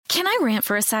Can I rant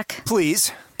for a sec?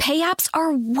 Please. Pay apps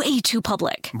are way too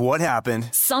public. What happened?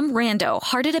 Some rando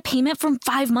hearted a payment from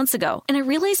 5 months ago, and I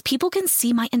realized people can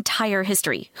see my entire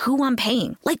history, who I'm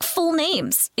paying, like full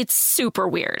names. It's super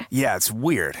weird. Yeah, it's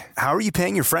weird. How are you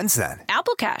paying your friends then?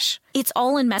 Apple Cash. It's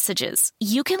all in messages.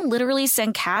 You can literally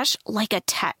send cash like a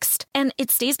text, and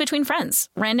it stays between friends.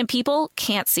 Random people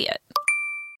can't see it.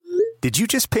 Did you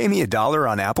just pay me $1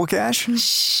 on Apple Cash?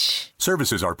 Shh.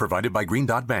 Services are provided by Green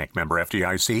Dot Bank. Member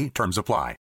FDIC. Terms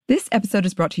apply. This episode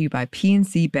is brought to you by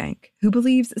PNC Bank, who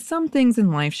believes some things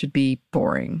in life should be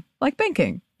boring, like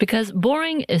banking. Because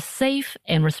boring is safe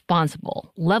and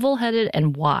responsible, level-headed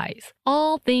and wise.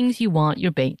 All things you want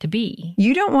your bank to be.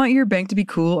 You don't want your bank to be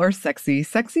cool or sexy.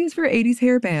 Sexy is for 80s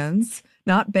hair bands,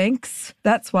 not banks.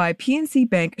 That's why PNC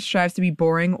Bank strives to be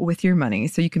boring with your money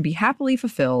so you can be happily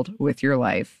fulfilled with your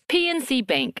life. PNC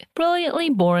Bank,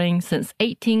 brilliantly boring since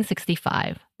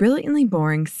 1865. Brilliantly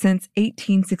Boring Since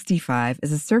 1865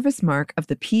 is a service mark of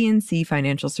the PNC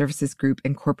Financial Services Group,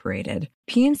 Incorporated.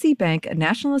 PNC Bank, a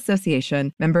National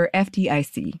Association, member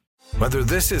FDIC. Whether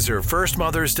this is her first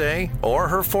Mother's Day or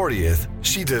her 40th,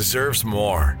 she deserves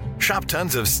more. Shop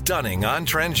tons of stunning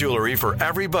on-trend jewelry for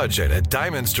every budget at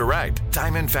Diamonds Direct.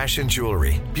 Diamond fashion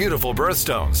jewelry, beautiful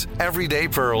birthstones, everyday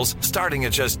pearls starting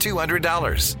at just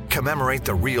 $200. Commemorate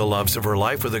the real loves of her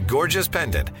life with a gorgeous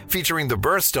pendant featuring the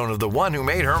birthstone of the one who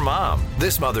made her mom.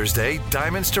 This Mother's Day,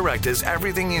 Diamonds Direct is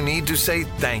everything you need to say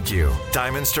thank you.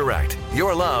 Diamonds Direct,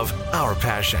 your love, our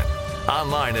passion.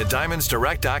 Online at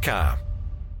diamondsdirect.com.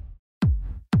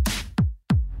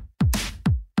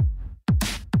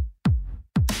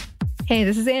 Hey,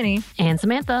 this is Annie. And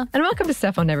Samantha. And welcome to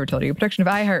Stuff I Never Told You, a production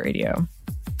of iHeartRadio.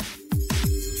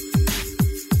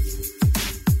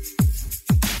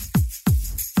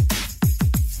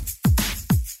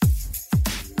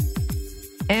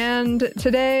 And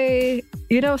today,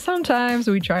 sometimes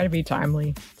we try to be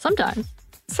timely. Sometimes.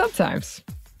 Sometimes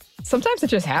it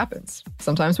just happens.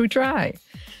 Sometimes we try.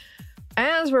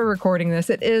 As we're recording this,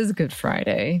 it is Good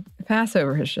Friday.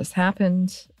 Passover has just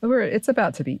happened. It's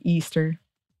about to be Easter.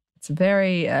 It's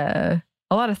a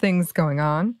lot of things going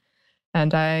on.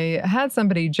 And I had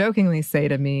somebody jokingly say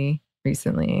to me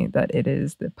recently that it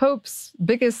is the Pope's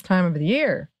biggest time of the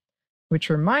year, which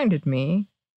reminded me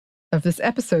of this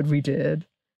episode we did,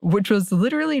 which was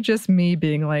literally just me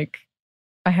being like,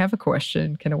 I have a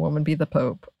question. Can a woman be the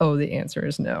Pope? Oh, the answer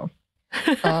is no.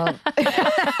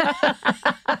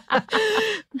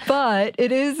 But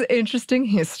it is interesting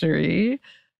history.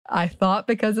 I thought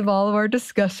because of all of our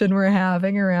discussion we're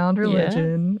having around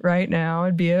religion right now,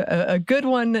 it'd be a good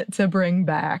one to bring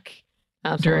back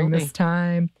during this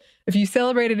time. If you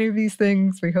celebrate any of these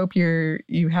things, we hope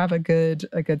you have a good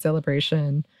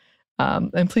celebration.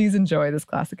 And please enjoy this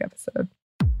classic episode.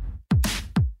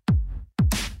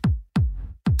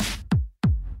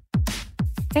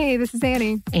 Hey, this is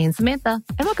Annie. And Samantha.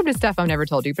 And welcome to Stuff I've Never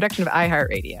Told You, production of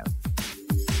iHeartRadio.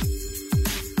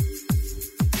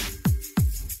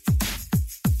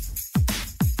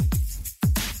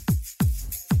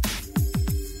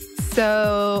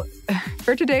 So,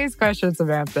 for today's question,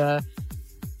 Samantha,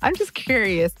 I'm just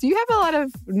curious, do you have a lot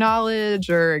of knowledge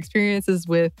or experiences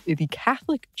with the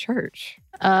Catholic Church?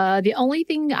 The only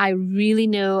thing I really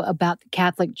know about the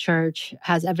Catholic Church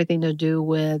has everything to do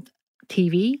with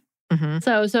TV.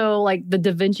 Mm-hmm. So like the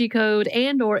Da Vinci Code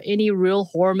and or any real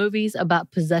horror movies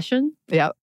about possession.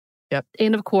 Yep.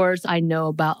 And of course, I know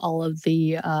about all of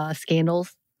the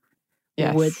scandals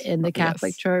within the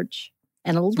Catholic Church.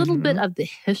 And a little bit of the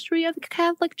history of the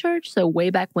Catholic Church. So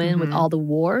way back when with all the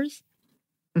wars.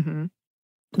 Mm-hmm.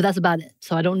 But that's about it.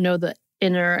 So I don't know the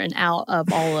inner and out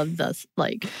of all of this,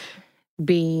 like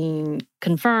being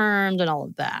confirmed and all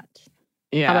of that.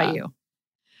 Yeah. How about you?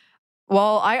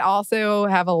 Well, I also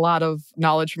have a lot of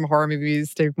knowledge from horror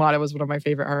movies. Stigmata was one of my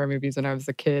favorite horror movies when I was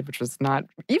a kid, which was not,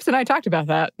 Eves and I talked about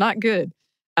that, not good.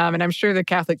 And I'm sure the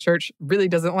Catholic Church really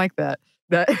doesn't like that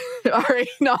our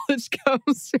knowledge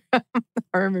comes from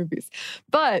horror movies.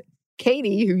 But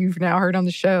Katie, who you've now heard on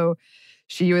the show,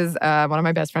 she was one of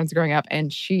my best friends growing up. And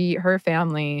her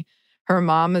family, her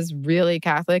mom is really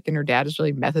Catholic and her dad is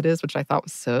really Methodist, which I thought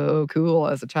was so cool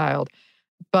as a child.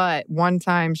 But one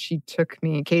time Katie took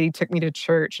me to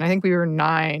church, and I think we were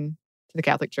 9 to the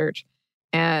Catholic Church.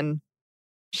 And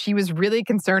she was really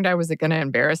concerned I was going to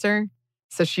embarrass her.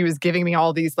 So she was giving me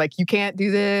all these, like, you can't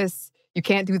do this,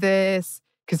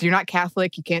 because you're not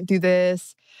Catholic, you can't do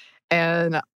this.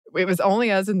 And it was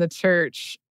only us in the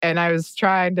church, and I was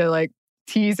trying to, like,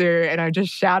 tease her, and I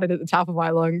just shouted at the top of my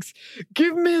lungs,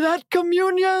 "Give me that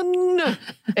communion!"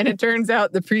 And it turns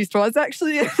out the priest was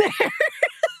actually in there.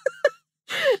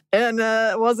 And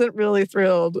wasn't really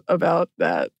thrilled about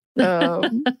that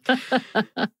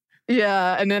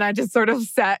Yeah, and then I just sort of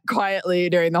sat quietly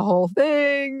during the whole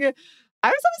thing. I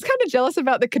was always kind of jealous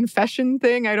about the confession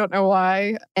thing. I don't know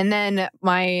why. And then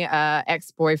my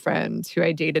ex-boyfriend, who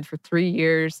I dated for 3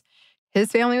 years,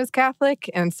 his family was Catholic.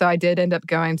 And so I did end up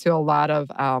going to a lot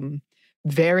of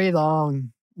very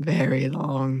long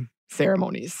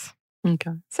ceremonies.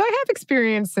 Okay. So I have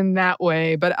experience in that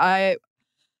way. But I'm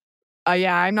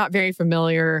not very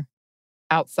familiar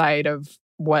outside of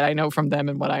what I know from them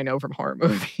and what I know from horror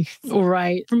movies.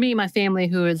 Right. For me, my family,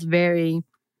 who is very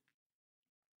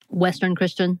Western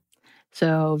Christian,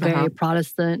 so very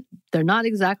Protestant. They're not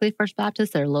exactly First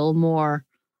Baptist. They're a little more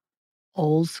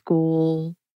old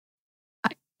school,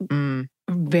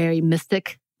 very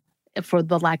mystic, for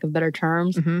the lack of better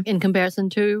terms, in comparison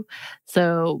to.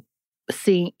 So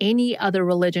seeing any other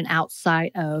religion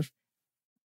outside of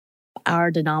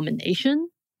our denomination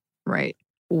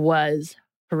was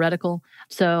heretical.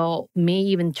 So me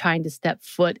even trying to step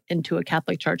foot into a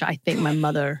Catholic church, I think my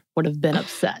mother would have been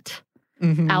upset.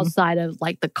 Outside of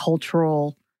like the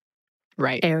cultural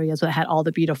areas that had all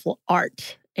the beautiful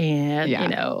art and,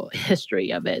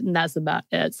 history of it. And that's about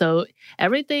it. So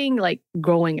everything like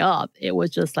growing up, it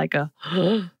was just like a,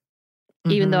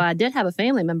 even though I did have a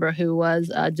family member who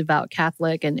was a devout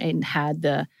Catholic and had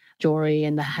the jewelry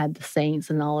and had the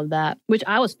saints and all of that, which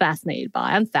I was fascinated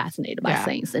by. I'm fascinated by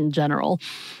saints in general.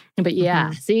 But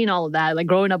seeing all of that, like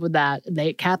growing up with that,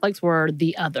 Catholics were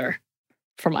the other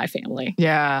for my family.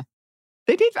 Yeah.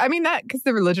 They did. I mean, that because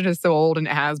the religion is so old and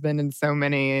it has been in so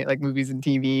many like movies and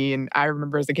TV. And I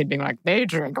remember as a kid being like, they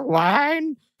drink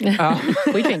wine. We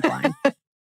drink wine.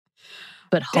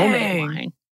 But homemade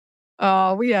wine.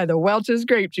 Oh, we had the Welch's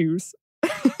grape juice. We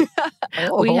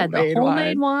had the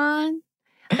homemade wine,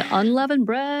 the unleavened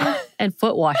bread, and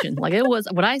foot washing. Like it was,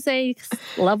 when I say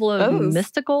level of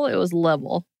mystical, it was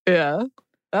level. Yeah.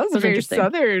 That was very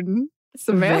Southern,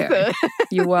 Samantha. Very.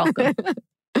 You're welcome.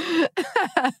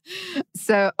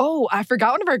 So, I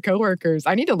forgot one of our coworkers.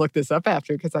 I need to look this up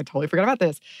after because I totally forgot about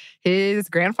this. His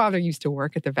grandfather used to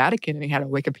work at the Vatican and he had a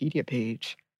Wikipedia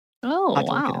page. Oh,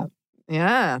 wow.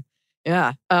 Yeah.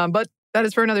 Yeah. But that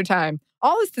is for another time.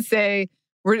 All is to say,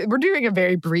 we're doing a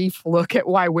very brief look at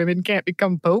why women can't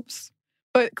become popes.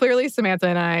 But clearly, Samantha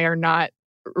and I are not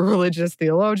religious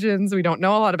theologians. We don't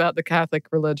know a lot about the Catholic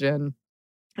religion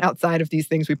outside of these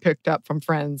things we picked up from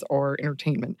friends or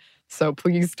entertainment. So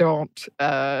please don't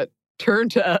turn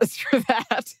to us for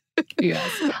that.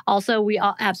 Yes. Also, we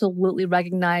all absolutely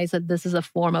recognize that this is a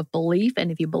form of belief.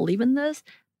 And if you believe in this,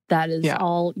 that is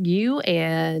all you.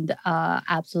 And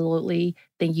absolutely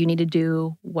think you need to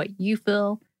do what you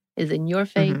feel is in your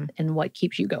faith and what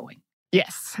keeps you going.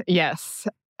 Yes. Yes.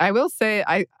 I will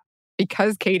say,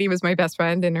 because Katie was my best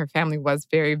friend and her family was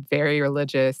very, very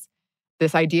religious,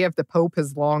 this idea of the Pope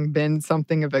has long been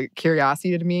something of a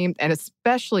curiosity to me, and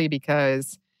especially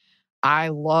because I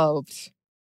loved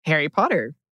Harry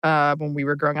Potter when we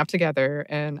were growing up together.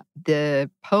 And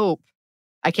the Pope,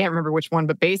 I can't remember which one,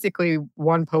 but basically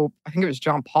one Pope, I think it was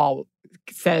John Paul,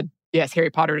 said, yes,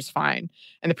 Harry Potter is fine.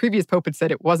 And the previous Pope had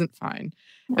said it wasn't fine.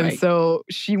 Right. And so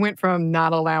she went from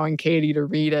not allowing Katie to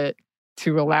read it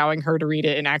to allowing her to read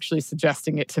it and actually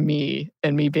suggesting it to me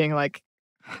and me being like,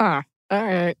 all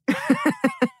right.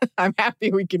 I'm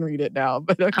happy we can read it now,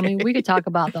 but okay. I mean, we could talk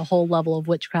about the whole level of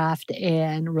witchcraft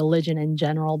and religion in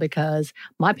general because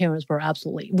my parents were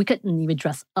we couldn't even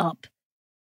dress up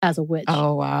as a witch.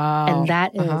 Oh, wow. And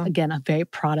that is, again, a very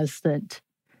Protestant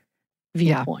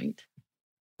viewpoint.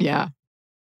 Yeah.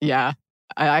 Yeah.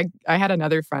 I had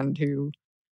another friend who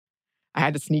I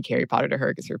had to sneak Harry Potter to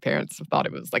her because her parents thought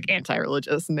it was like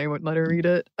anti-religious and they wouldn't let her read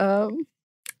it.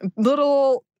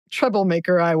 Little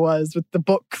troublemaker I was with the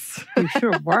books. You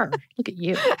sure were. Look at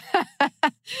you.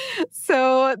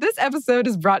 So this episode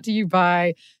is brought to you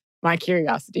by my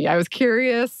curiosity. I was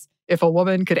curious if a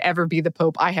woman could ever be the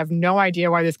Pope. I have no idea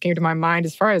why this came to my mind.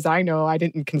 As far as I know, I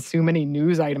didn't consume any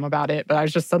news item about it, but I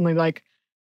was just suddenly like,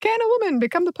 can a woman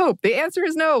become the Pope? The answer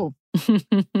is no.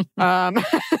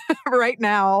 Right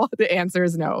now, the answer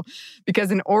is no.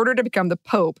 Because in order to become the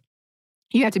Pope,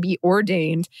 you have to be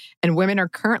ordained, and women are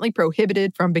currently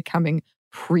prohibited from becoming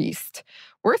priest.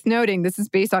 Worth noting, this is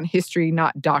based on history,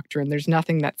 not doctrine. There's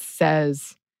nothing that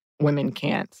says women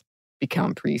can't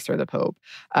become priests or the Pope.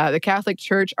 The Catholic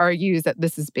Church argues that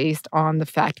this is based on the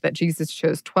fact that Jesus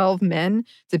chose 12 men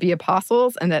to be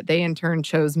apostles and that they in turn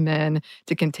chose men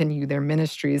to continue their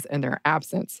ministries in their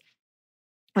absence.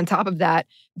 On top of that,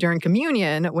 during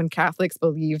communion, when Catholics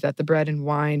believe that the bread and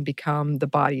wine become the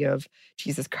body of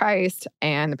Jesus Christ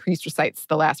and the priest recites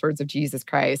the last words of Jesus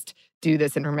Christ, do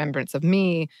this in remembrance of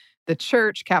me, the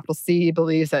church, capital C,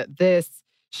 believes that this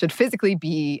should physically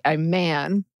be a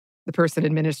man, the person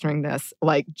administering this,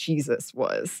 like Jesus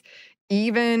was.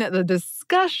 Even the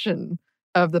discussion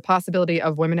of the possibility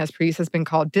of women as priests has been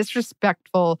called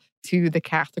disrespectful to the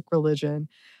Catholic religion.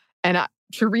 And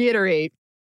to reiterate,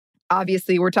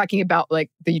 obviously, we're talking about like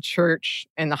the church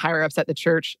and the higher ups at the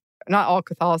church. Not all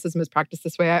Catholicism is practiced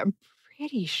this way. I'm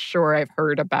pretty sure I've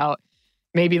heard about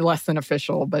maybe less than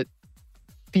official, but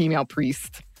female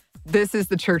priest. This is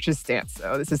the church's stance,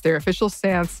 though. This is their official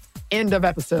stance. End of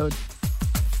episode.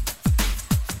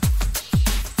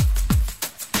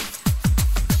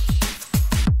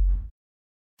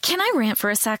 Can I rant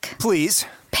for a sec? Please.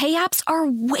 Pay apps are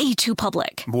way too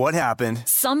public. What happened?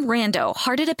 Some rando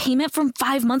hearted a payment from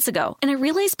 5 months ago, and I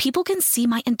realized people can see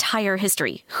my entire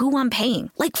history, who I'm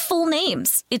paying, like full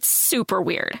names. It's super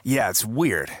weird. Yeah, it's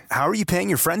weird. How are you paying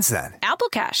your friends then? Apple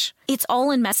Cash. It's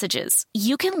all in messages.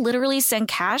 You can literally send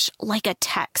cash like a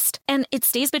text, and it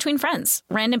stays between friends.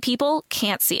 Random people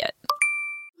can't see it.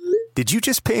 Did you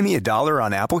just pay me $1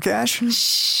 on Apple Cash?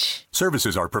 Shh.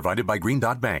 Services are provided by Green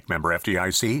Dot Bank. Member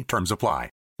FDIC. Terms apply.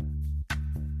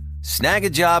 Snag a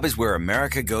Job is where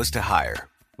America goes to hire,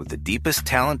 with the deepest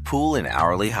talent pool in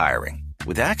hourly hiring.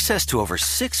 With access to over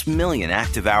 6 million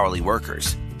active hourly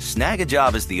workers, Snag a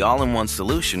Job is the all-in-one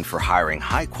solution for hiring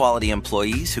high-quality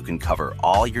employees who can cover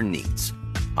all your needs.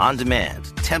 On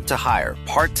demand, temp to hire,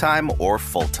 part-time or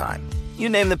full-time. You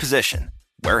name the position.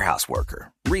 Warehouse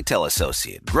worker, retail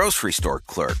associate, grocery store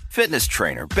clerk, fitness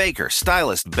trainer, baker,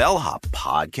 stylist, bellhop,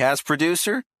 podcast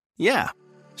producer. Yeah,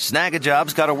 Snag a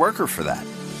Job's got a worker for that.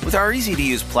 With our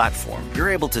easy-to-use platform, you're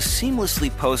able to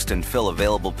seamlessly post and fill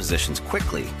available positions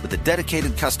quickly with a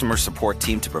dedicated customer support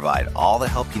team to provide all the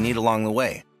help you need along the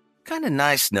way. Kind of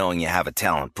nice knowing you have a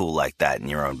talent pool like that in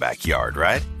your own backyard,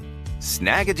 right?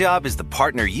 Snag a Job is the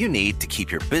partner you need to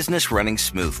keep your business running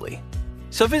smoothly.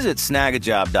 So visit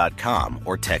snagajob.com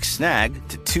or text snag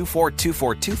to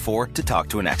 242424 to talk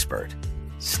to an expert.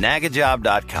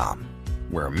 Snagajob.com,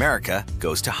 where America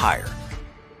goes to hire.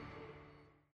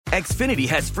 Xfinity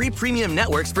has free premium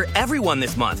networks for everyone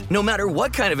this month, no matter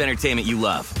what kind of entertainment you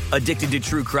love. Addicted to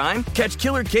true crime? Catch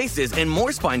killer cases and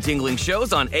more spine-tingling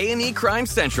shows on A&E Crime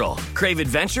Central. Crave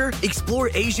adventure? Explore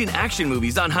Asian action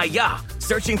movies on Hi-YAH.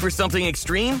 Searching for something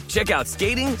extreme? Check out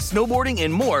skating, snowboarding,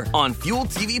 and more on Fuel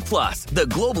TV Plus, the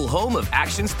global home of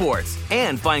action sports.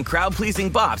 And find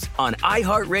crowd-pleasing bops on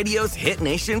iHeartRadio's Hit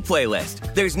Nation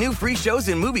playlist. There's new free shows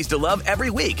and movies to love every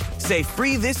week. Say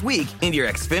free this week in your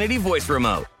Xfinity voice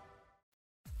remote.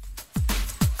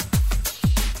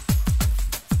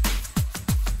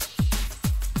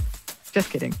 Just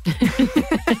kidding.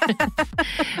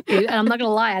 I'm not going to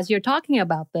lie. As you're talking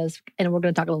about this, and we're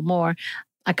going to talk a little more,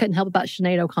 I couldn't help about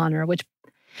Sinead O'Connor, which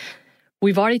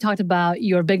we've already talked about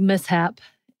your big mishap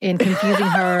in confusing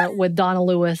her with Donna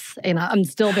Lewis. And I'm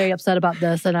still very upset about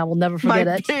this, and I will never forget it.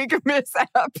 My big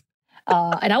mishap.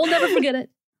 And I will never forget it.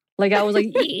 Like, I was like,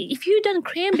 if you'd done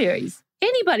cranberries,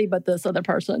 anybody but this other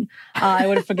person, I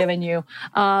would have forgiven you.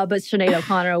 But Sinead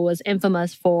O'Connor was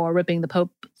infamous for ripping the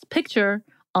Pope's picture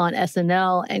on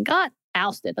SNL and got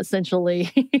ousted,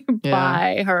 essentially,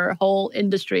 by her whole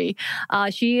industry.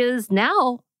 She is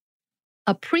now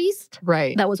a priest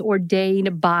that was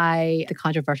ordained by the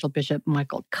controversial Bishop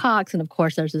Michael Cox. And of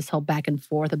course, there's this whole back and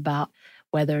forth about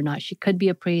whether or not she could be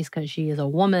a priest because she is a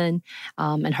woman,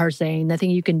 and her saying,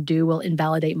 nothing you can do will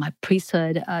invalidate my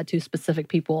priesthood to specific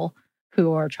people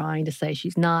who are trying to say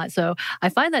she's not. So I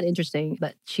find that interesting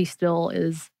that she still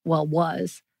is, well,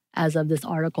 was, as of this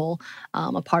article,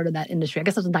 a part of that industry. I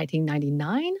guess it was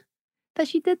 1999 that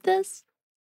she did this.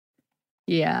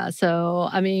 Yeah, so,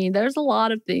 I mean, there's a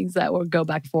lot of things that will go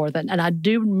back and forth. And I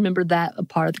do remember that a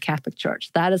part of the Catholic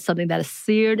Church. That is something that is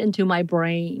seared into my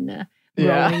brain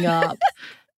growing up.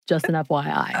 Just an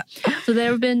FYI. So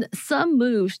there have been some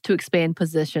moves to expand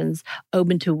positions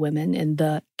open to women in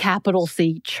the capital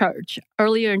C Church.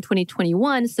 Earlier in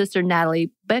 2021, Sister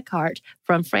Natalie Beckhart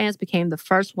from France became the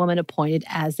first woman appointed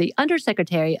as the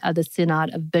Undersecretary of the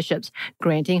Synod of Bishops,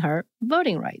 granting her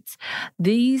voting rights.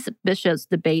 These bishops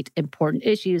debate important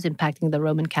issues impacting the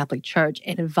Roman Catholic Church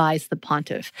and advise the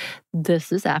pontiff.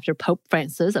 This is after Pope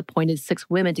Francis appointed 6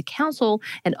 women to counsel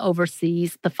and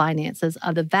oversees the finances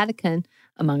of the Vatican,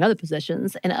 among other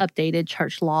positions, and updated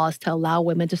church laws to allow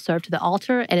women to serve to the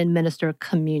altar and administer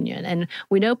communion. And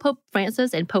we know Pope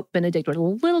Francis and Pope Benedict were a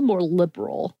little more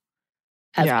liberal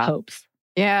as popes.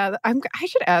 Yeah, I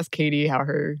should ask Katie how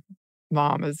her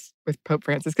mom is with Pope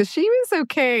Francis, because she was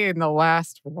okay in the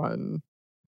last one,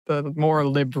 the more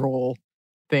liberal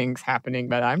things happening,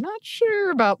 but I'm not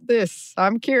sure about this.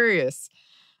 I'm curious.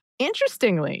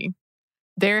 Interestingly,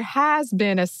 There has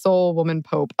been a sole woman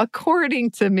pope,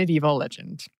 according to medieval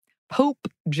legend. Pope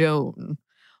Joan,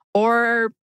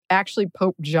 or actually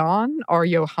Pope John or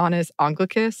Johannes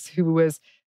Anglicus, who was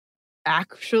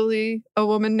actually a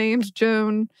woman named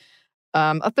Joan.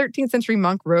 A 13th century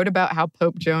monk wrote about how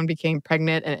Pope Joan became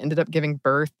pregnant and ended up giving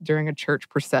birth during a church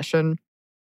procession.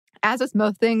 As with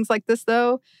most things like this,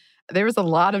 though, there was a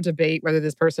lot of debate whether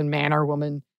this person, man or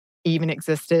woman, even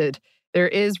existed. There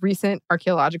is recent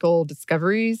archaeological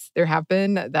discoveries there have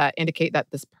been that indicate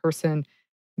that this person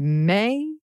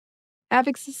may have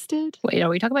existed. Wait, are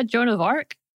we talking about Joan of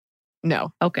Arc?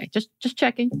 No. Okay, just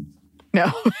checking.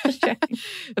 No. Just checking.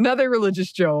 Another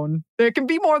religious Joan. There can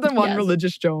be more than one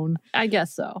religious Joan. I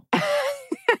guess so.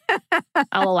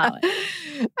 I'll allow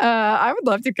it. I would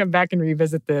love to come back and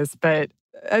revisit this, but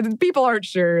people aren't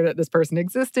sure that this person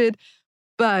existed.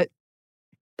 But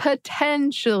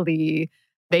potentially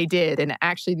they did. And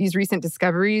actually, these recent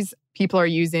discoveries, people are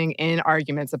using in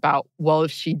arguments about, well,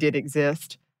 if she did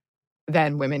exist,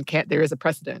 then women can't, there is a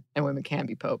precedent and women can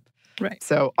be pope. Right.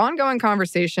 So ongoing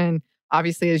conversation.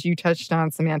 Obviously, as you touched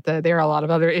on, Samantha, there are a lot of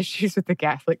other issues with the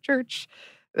Catholic Church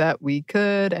that we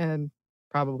could and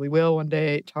probably will one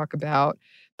day talk about.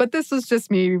 But this was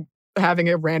just me having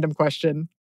a random question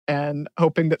and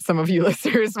hoping that some of you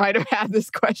listeners might have had this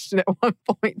question at one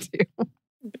point too.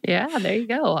 Yeah, there you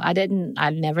go. I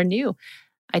never knew.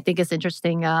 I think it's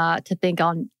interesting to think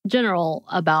on general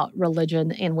about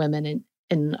religion and women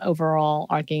and overall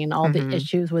arcing and all the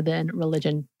issues within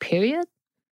religion, period.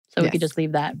 So we could just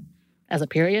leave that as a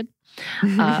period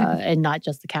and not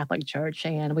just the Catholic Church.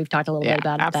 And we've talked a little bit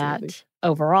about that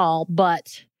overall.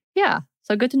 But yeah,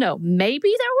 so good to know.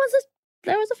 Maybe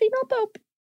there was a female pope.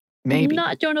 Maybe.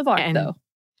 Not Joan of Arc, though.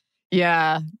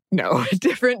 Yeah, no,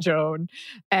 different Joan.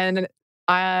 And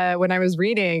when I was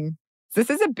reading, this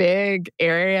is a big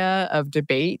area of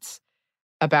debate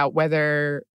about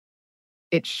whether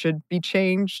it should be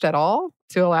changed at all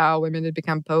to allow women to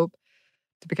become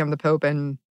the pope.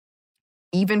 And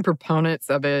even proponents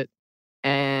of it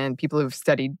and people who've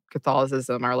studied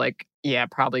Catholicism are like, yeah,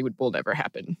 probably will never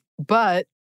happen. But,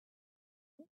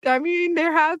 I mean,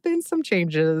 there have been some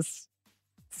changes.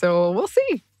 So we'll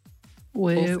see.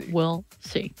 We will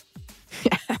see.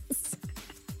 Yes.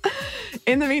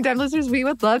 In the meantime, listeners, we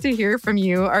would love to hear from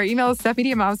you. Our email is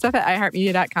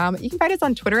stuffmediamomstuff@iheartmedia.com. You can find us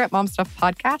on Twitter at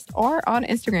momstuffpodcast or on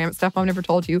Instagram at Stuff Mom Never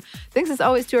Told You. Thanks as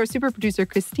always to our super producer,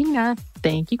 Christina.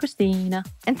 Thank you, Christina.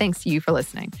 And thanks to you for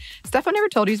listening. Stuff Mom Never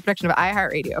Told You is a production of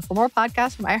iHeartRadio. For more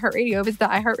podcasts from iHeartRadio, visit the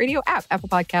iHeartRadio app, Apple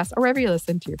Podcasts, or wherever you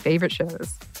listen to your favorite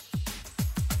shows.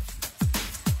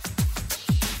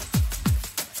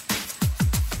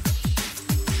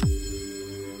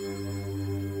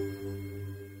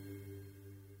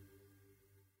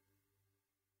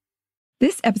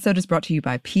 This episode is brought to you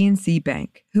by PNC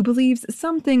Bank, who believes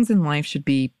some things in life should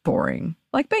be boring,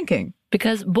 like banking.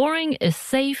 Because boring is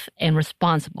safe and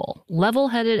responsible,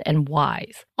 level-headed and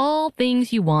wise. All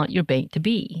things you want your bank to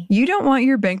be. You don't want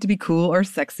your bank to be cool or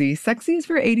sexy. Sexy is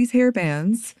for 80s hair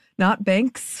bands, not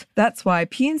banks. That's why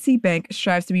PNC Bank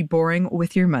strives to be boring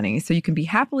with your money so you can be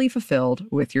happily fulfilled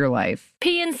with your life.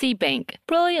 PNC Bank,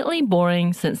 brilliantly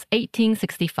boring since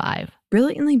 1865.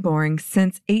 Brilliantly Boring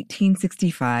Since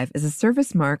 1865 is a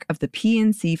service mark of the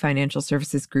PNC Financial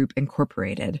Services Group,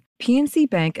 Incorporated. PNC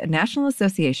Bank, a National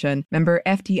Association, member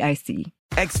FDIC.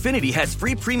 Xfinity has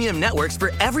free premium networks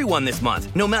for everyone this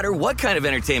month, no matter what kind of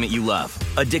entertainment you love.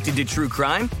 Addicted to true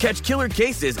crime? Catch killer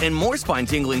cases and more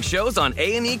spine-tingling shows on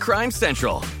A&E Crime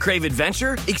Central. Crave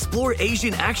adventure? Explore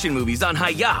Asian action movies on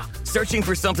Hi-Ya. Searching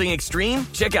for something extreme?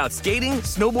 Check out skating,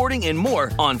 snowboarding, and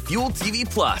more on Fuel TV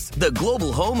Plus, the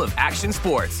global home of action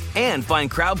sports. And find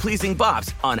crowd-pleasing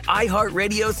bops on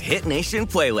iHeartRadio's Hit Nation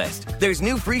playlist. There's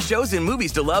new free shows and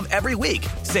movies to love every week.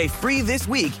 Say free this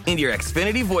week in your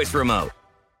Xfinity voice remote.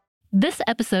 This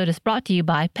episode is brought to you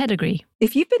by Pedigree.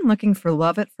 If you've been looking for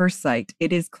love at first sight,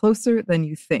 it is closer than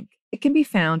you think. It can be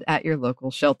found at your local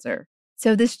shelter.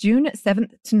 So this June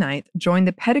 7th to 9th, join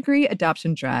the Pedigree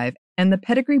Adoption Drive, and the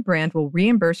Pedigree brand will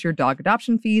reimburse your dog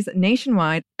adoption fees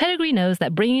nationwide. Pedigree knows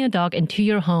that bringing a dog into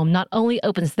your home not only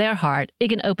opens their heart, it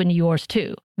can open yours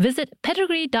too. Visit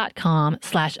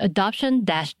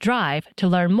pedigree.com/adoption-drive to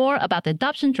learn more about the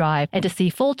adoption drive and to see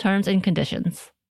full terms and conditions.